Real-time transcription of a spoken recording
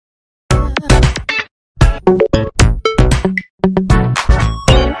Hey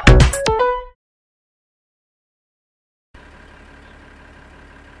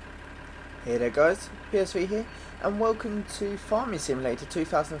there guys, PSV here, and welcome to Farming Simulator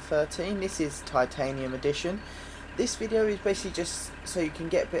 2013. This is Titanium Edition. This video is basically just so you can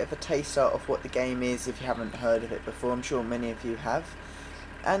get a bit of a taster of what the game is if you haven't heard of it before. I'm sure many of you have.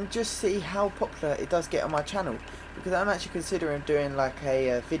 And just see how popular it does get on my channel. Because I'm actually considering doing like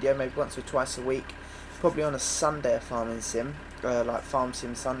a video maybe once or twice a week. Probably on a Sunday of Farming Sim, like Farm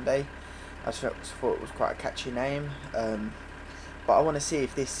Sim Sunday. I just thought it was quite a catchy name. But I want to see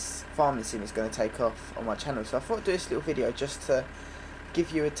if this farming sim is going to take off on my channel, so I thought I'd do this little video just to give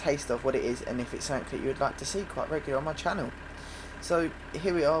you a taste of what it is and if it's something that you would like to see quite regularly on my channel. So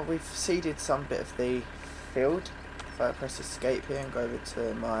here we are, we've seeded some bit of the field. If I press escape here and go over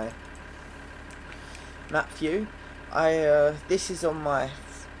to my map view, this is on my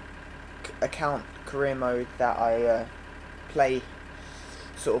account career mode that I play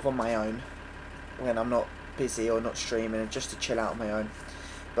sort of on my own when I'm not busy or not streaming, and just to chill out on my own.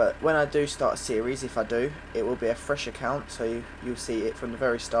 But when I do start a series, if I do, it will be a fresh account, so you'll see it from the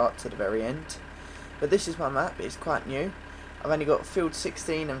very start to the very end. But this is my map, it's quite new. I've only got field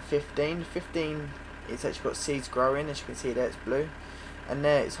 16 and 15. 15 it's actually got seeds growing, as you can see there it's blue, and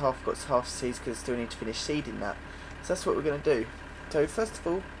there it's got half seeds because I still need to finish seeding that. So that's what we're going to do. So first of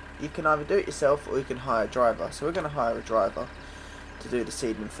all, you can either do it yourself or you can hire a driver. So we're going to hire a driver to do the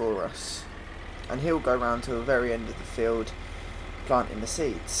seeding for us, and he'll go round to the very end of the field planting the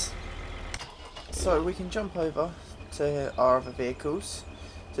seeds. So we can jump over to our other vehicles.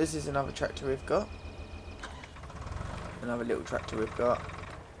 So this is another tractor we've got, another little tractor we've got,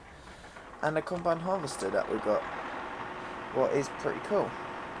 and a combine harvester that we've got, what is pretty cool.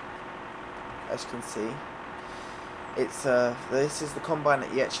 As you can see, it's this is the combine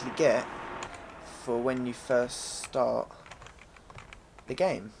that you actually get for when you first start the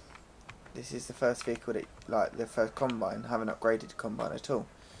game. This is the first vehicle that, like the first combine, haven't upgraded the combine at all.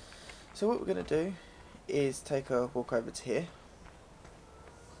 So what we're going to do is take a walk over to here.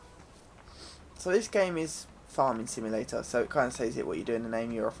 So this game is Farming Simulator, so it kind of says it what you do in the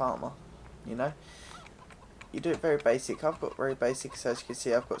name, you're a farmer, you know. You do it very basic. I've got very basic, so as you can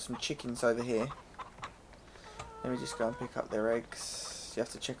see I've got some chickens over here. Let me just go and pick up their eggs. You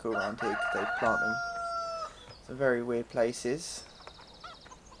have to check all around here because they plant them some very weird places.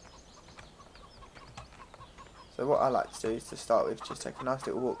 So what I like to do is to start with just take a nice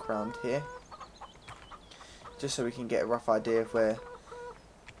little walk around here, just so we can get a rough idea of where,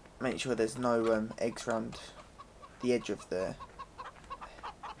 make sure there's no eggs around the edge of the,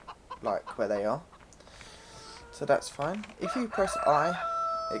 like where they are. So that's fine. If you press I,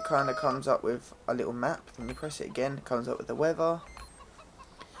 it kind of comes up with a little map, then you press it again, it comes up with the weather,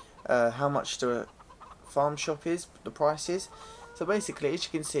 how much the farm shop is, the prices. So basically, as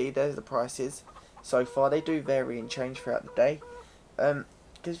you can see, there's the prices. So far, they do vary and change throughout the day.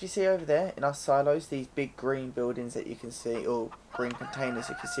 Because if you see over there in our silos, these big green buildings that you can see, or green containers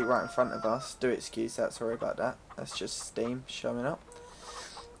you can see right in front of us. Do excuse that, sorry about that. That's just steam showing up.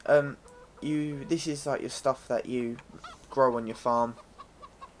 This is like your stuff that you grow on your farm.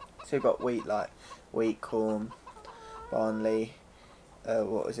 So you've got wheat, like wheat, corn, barley,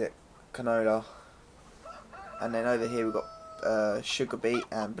 canola, and then over here we've got sugar beet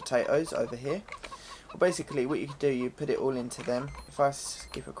and potatoes over here. Well, basically what you can do, you put it all into them. If I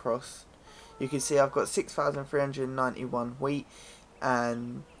skip across, you can see I've got 6,391 wheat,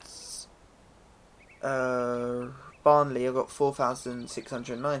 and barley I've got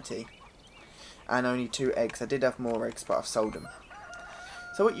 4,690, and only 2 eggs. I did have more eggs but I've sold them.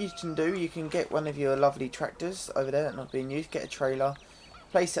 So what you can do, you can get one of your lovely tractors over there that not being used, get a trailer,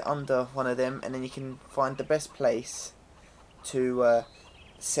 place it under one of them, and then you can find the best place to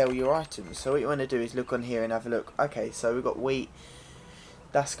sell your items. So what you want to do is look on here and have a look. Okay, so we've got wheat,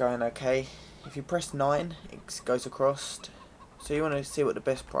 that's going okay. If you press 9, it goes across. So you want to see what the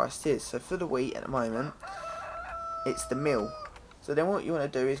best price is. So for the wheat at the moment, it's the mill. So then what you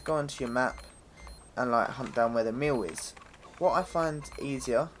want to do is go onto your map and like hunt down where the mill is. What I find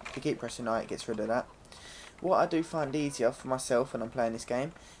easier, if you keep pressing 9 it gets rid of that. What I do find easier for myself when I'm playing this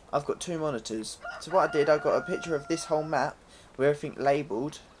game, I've got 2 monitors. So what I did, I got a picture of this whole map with everything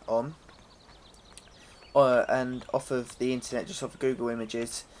labelled on, and off of the internet, just off of Google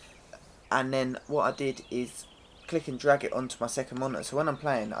Images. And then what I did is click and drag it onto my second monitor. So when I'm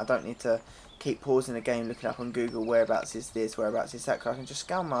playing, I don't need to keep pausing the game, looking up on Google, whereabouts is this, whereabouts is that. I can just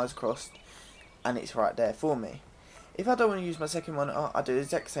scan my eyes across, and it's right there for me. If I don't want to use my second monitor, I do the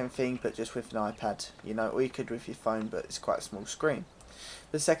exact same thing, but just with an iPad, you know, or you could with your phone, but it's quite a small screen.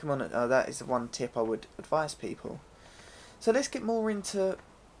 The second one, that is the one tip I would advise people. So let's get more into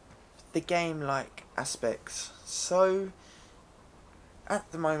the game-like aspects. So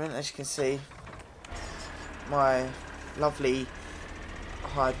at the moment, as you can see, my lovely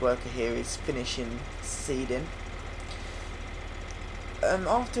hired worker here is finishing seeding.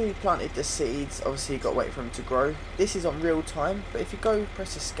 After he planted the seeds, obviously you've got to wait for them to grow. This is on real time, but if you go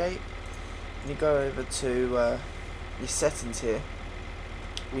press escape and you go over to your settings here,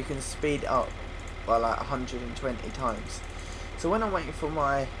 you can speed up by like 120 times. So when I'm waiting for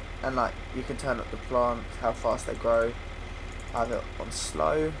my, and like you can turn up the plant, how fast they grow, I have it on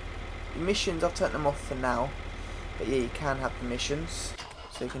slow. Missions, I've turned them off for now, but yeah, you can have the missions,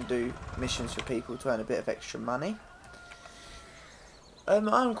 so you can do missions for people to earn a bit of extra money.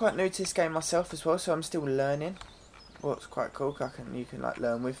 I'm quite new to this game myself as well, so I'm still learning. What's quite cool, you can like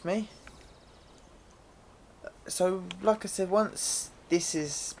learn with me. So like I said, once this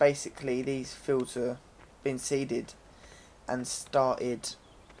is basically, these fields are been seeded and started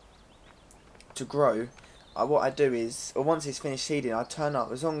to grow, what I do is, or once it's finished seeding, I turn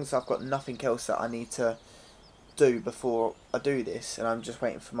up, as long as I've got nothing else that I need to do before I do this, and I'm just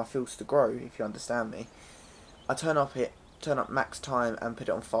waiting for my fields to grow, if you understand me, I turn up max time and put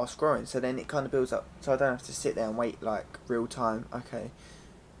it on fast growing, so then it kind of builds up, so I don't have to sit there and wait like real time. Okay,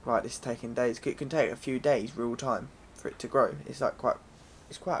 right, this is taking days. It can take a few days real time for it to grow. It's like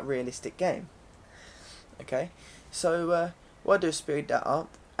it's quite a realistic game. Okay, so what I do is speed that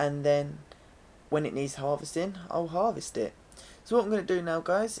up, and then when it needs harvesting, I'll harvest it. So what I'm going to do now,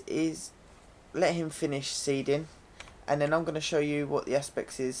 guys, is let him finish seeding, and then I'm going to show you what the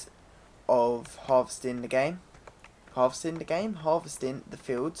aspects is of harvesting the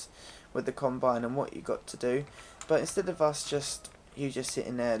fields with the combine and what you got to do. But instead of you just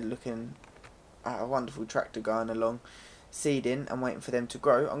sitting there looking at a wonderful tractor going along seeding and waiting for them to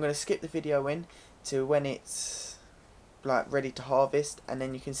grow, I'm going to skip the video in to when it's like ready to harvest, and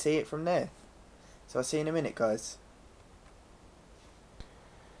then you can see it from there. So I'll see you in a minute, guys.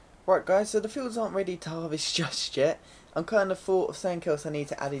 Right, guys, so the fields aren't ready to harvest just yet. I'm kind of thought of something else I need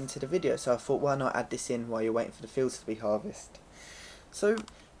to add into the video, so I thought, why not add this in while you're waiting for the fields to be harvested. So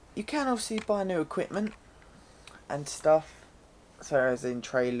you can obviously buy new equipment and stuff, so as in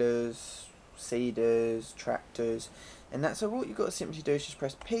trailers, seeders, tractors, and that's. So what you've got to simply do is just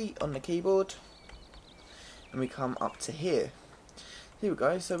press P on the keyboard, and we come up to here. Here we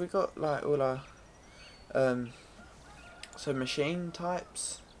go. So we got like all our so machine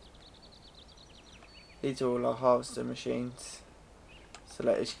types. These are all our harvester machines. So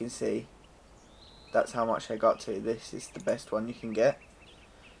like, as you can see, that's how much I got to. This is the best one you can get,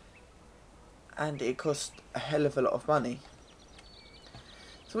 and it costs a hell of a lot of money.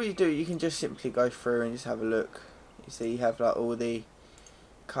 So what you do, you can just simply go through and just have a look. You see, you have like all the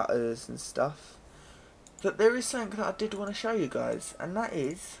cutters and stuff. But there is something that I did want to show you guys, and that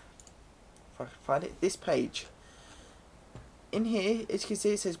is, if I can find it, this page. In here, as you can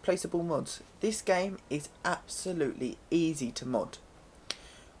see, it says placeable mods. This game is absolutely easy to mod.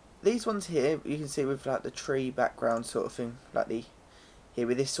 These ones here, you can see with like the tree background sort of thing, like here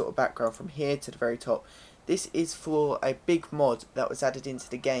with this sort of background from here to the very top. This is for a big mod that was added into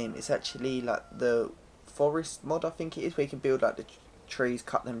the game. It's actually like the forest mod, I think it is, where you can build like the trees,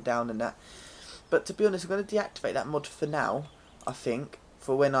 cut them down and that. But to be honest, I'm going to deactivate that mod for now, I think,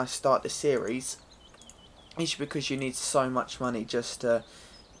 for when I start the series. It's because you need so much money just to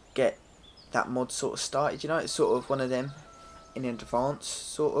get that mod sort of started. You know, it's sort of one of them in advance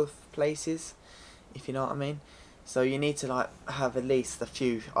sort of places, if you know what I mean. So you need to like have at least a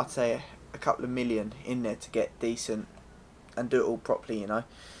few, I'd say a couple of million in there to get decent and do it all properly, you know.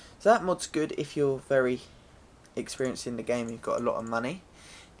 So that mod's good if you're very experienced in the game and you've got a lot of money.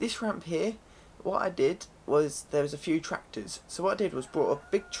 This ramp here, what I did was, there was a few tractors. So what I did was brought a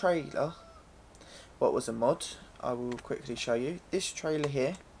big trailer. What was a mod? I will quickly show you. This trailer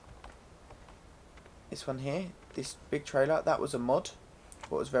here, this one here, this big trailer, that was a mod.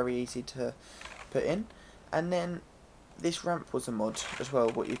 What was very easy to put in. And then this ramp was a mod as well.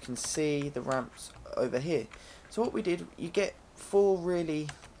 What you can see, the ramps over here. So what we did, you get 4 really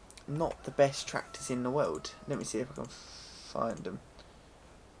not the best tractors in the world. Let me see if I can find them.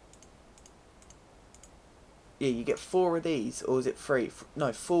 Yeah, you get 4 of these, or is it 3?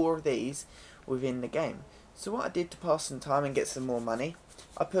 No, 4 of these within the game. So what I did to pass some time and get some more money,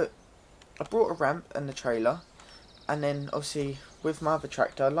 I brought a ramp and the trailer, and then obviously with my other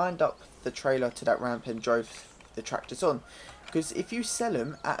tractor I lined up the trailer to that ramp and drove the tractors on. Because if you sell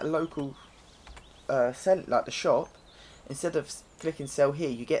them at a local like the shop, instead of clicking sell here,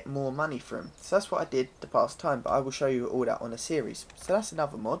 you get more money for them. So that's what I did the past time, but I will show you all that on a series. So that's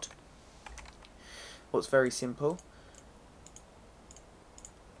another mod. What's very simple.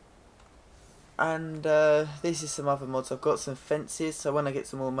 And this is some other mods. I've got some fences, so when I get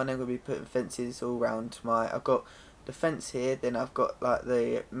some more money I'm going to be putting fences all around my... I've got the fence here, then I've got like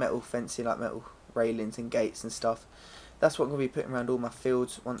the metal fencing, like metal railings and gates and stuff. That's what I'm going to be putting around all my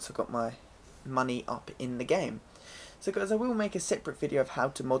fields once I've got my money up in the game. So guys, I will make a separate video of how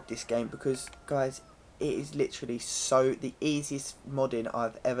to mod this game, because guys, it is literally the easiest modding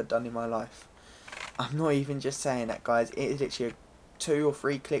I've ever done in my life. I'm not even just saying that, guys. It is literally 2 or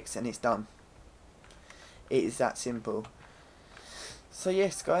 3 clicks and it's done. It is that simple. So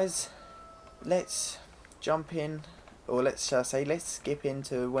yes guys, let's jump in, or let's skip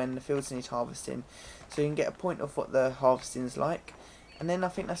into when the fields need harvesting, so you can get a point of what the harvesting is like, and then I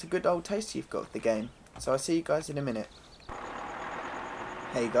think that's a good old taste you've got of the game. So I'll see you guys in a minute.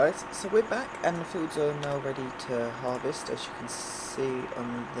 Hey guys, so we're back and the fields are now ready to harvest, as you can see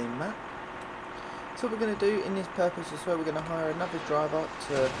on the map. So what we're going to do in this purpose as well, we're going to hire another driver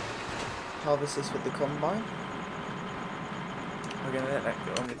to harvest this with the combine. We're going to let that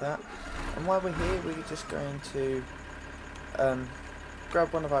get on with that. And while we're here, we're just going to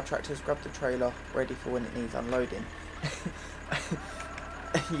grab one of our tractors, grab the trailer, ready for when it needs unloading.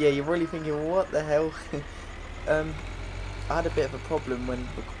 Yeah, you're really thinking, what the hell? I had a bit of a problem when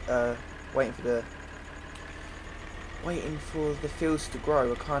waiting for the fields to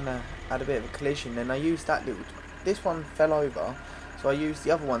grow. I kind of had a bit of a collision, and I used that this one fell over, so I used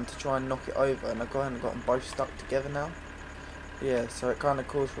the other one to try and knock it over, and I kind of got them both stuck together now. Yeah, so it kind of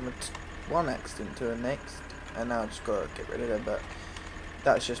caused from one accident to the next, and now I just got to get rid of them. But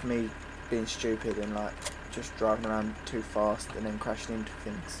that's just me being stupid and like just driving around too fast and then crashing into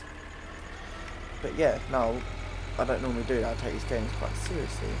things. But yeah, no, I don't normally do that. I take these games quite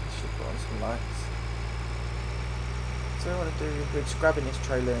seriously. I should put on some lights. So what I want to do, we're just grabbing this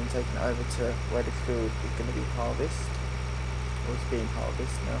trailer and taking it over to where the field is going to be harvested, or it's being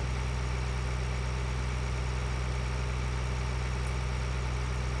harvested now.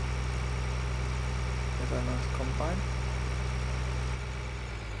 There's our nice combine.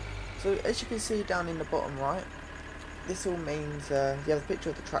 So as you can see down in the bottom right, this all means you have a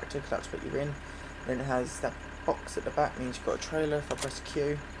picture of the tractor because that's what you're in. Then it has that box at the back, means you've got a trailer. If I press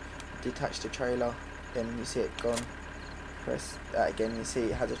Q, detach the trailer, then you see it gone. Press that again, you see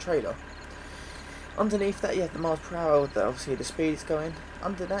it has a trailer. Underneath that you have the miles per hour, that obviously the speed it's going.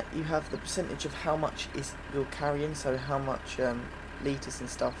 Under that you have the percentage of how much you're carrying, so how much litres and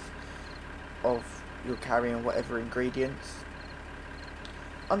stuff of you're carrying, whatever ingredients.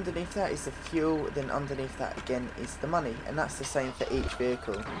 Underneath that is the fuel, then underneath that again is the money, and that's the same for each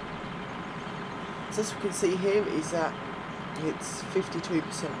vehicle. So as you can see here is that it's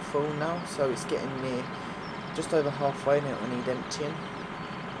 52% full now, so it's getting near just over halfway, and it will need emptying.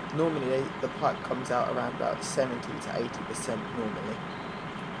 Normally the pipe comes out around about 70 to 80% normally.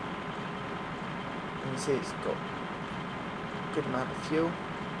 And you see it's got a good amount of fuel.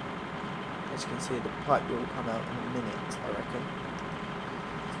 As you can see, the pipe will come out in a minute, I reckon.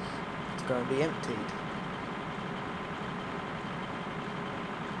 It's going to be emptied.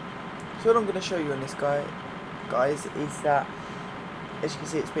 So what I'm going to show you on this guys, is that as you can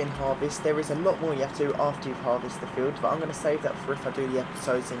see it's been harvested. There is a lot more you have to do after you've harvested the field, but I'm going to save that for if I do the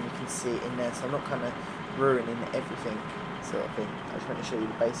episodes and you can see it in there, so I'm not kind of ruining everything sort of thing. I just want to show you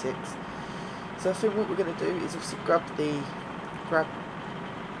the basics. So I think what we're going to do is obviously grab the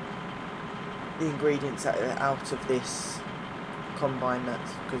ingredients out of this combine,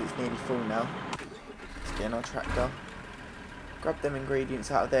 that's because it's nearly full now. Let's get in our tractor, grab them ingredients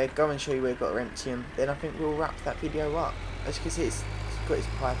out of there, go and show you where we've got to empty them, then I think we'll wrap that video up. As you can see it's got its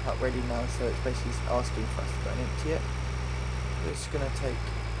pipe up ready now, so it's basically asking for us to go and empty it. We're just going to just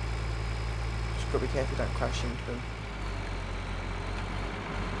got to be careful, don't crash into them.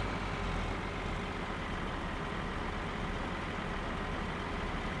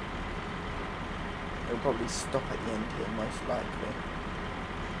 It'll probably stop at the end here, most likely.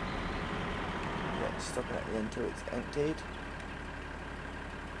 Yeah, stopping at the end till it's emptied.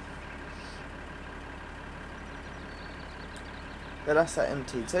 But that's that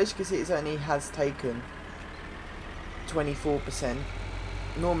emptied. So as you can see, it only has taken 24%.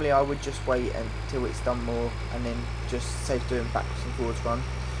 Normally I would just wait until it's done more and then just save doing backwards and forwards run.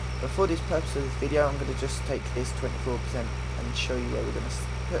 But for this purpose of this video, I'm going to just take this 24% and show you where we're going to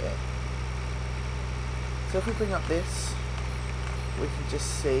put it. So if we bring up this, we can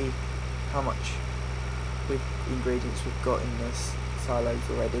just see how much ingredients we've got in this silos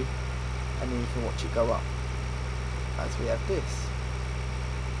already, and then you can watch it go up as we have this.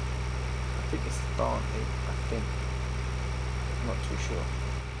 think it's Barnley, I think. I'm not too sure.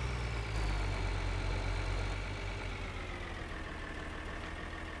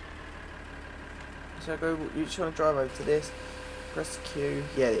 So you just want to drive over to this, press Q,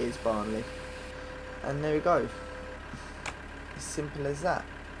 yeah it is Barnley. And there we go. As simple as that.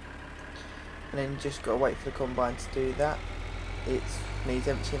 And then you just got to wait for the combine to do that. It needs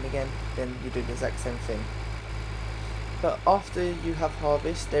emptying again, then you do the exact same thing. But after you have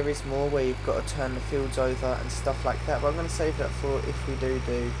harvest, there is more where you've got to turn the fields over and stuff like that. But I'm going to save that for if we do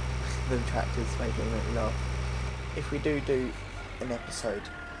the tractors making me laugh. If we do an episode.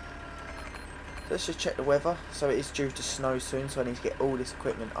 So let's just check the weather. So it is due to snow soon, so I need to get all this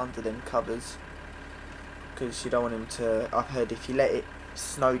equipment under them covers. Because you don't want them to, I've heard if you let it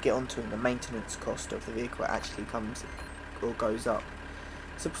snow get onto them, the maintenance cost of the vehicle actually comes or goes up.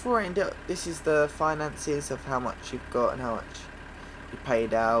 So before I end up, this is the finances of how much you've got and how much you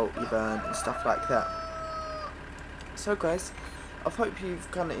paid out, you've earned and stuff like that. So guys, I hope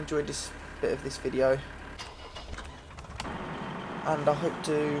you've kind of enjoyed this bit of this video, and I hope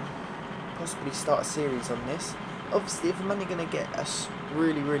to possibly start a series on this. Obviously if I'm only going to get a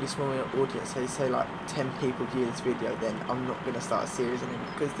really small audience, say like 10 people view this video, then I'm not going to start a series on it,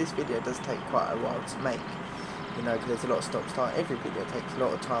 because this video does take quite a while to make. You know, because there's a lot of stop-start. Every video takes a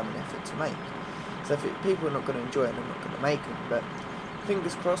lot of time and effort to make. So if people are not going to enjoy it, I'm not going to make them. But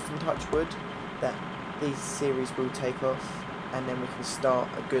fingers crossed and touch wood that these series will take off, and then we can start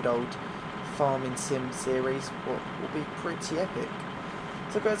a good old farming sim series, what will be pretty epic.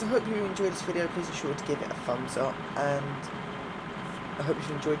 So guys, I hope you enjoyed this video. Please be sure to give it a thumbs up, and I hope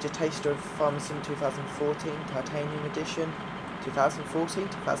you enjoyed your taste of Farming Sim 2014 Titanium Edition. 2014?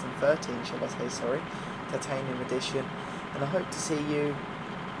 2013 shall I say, sorry. Titanium Edition, and I hope to see you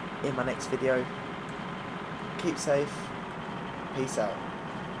in my next video. Keep safe, peace out.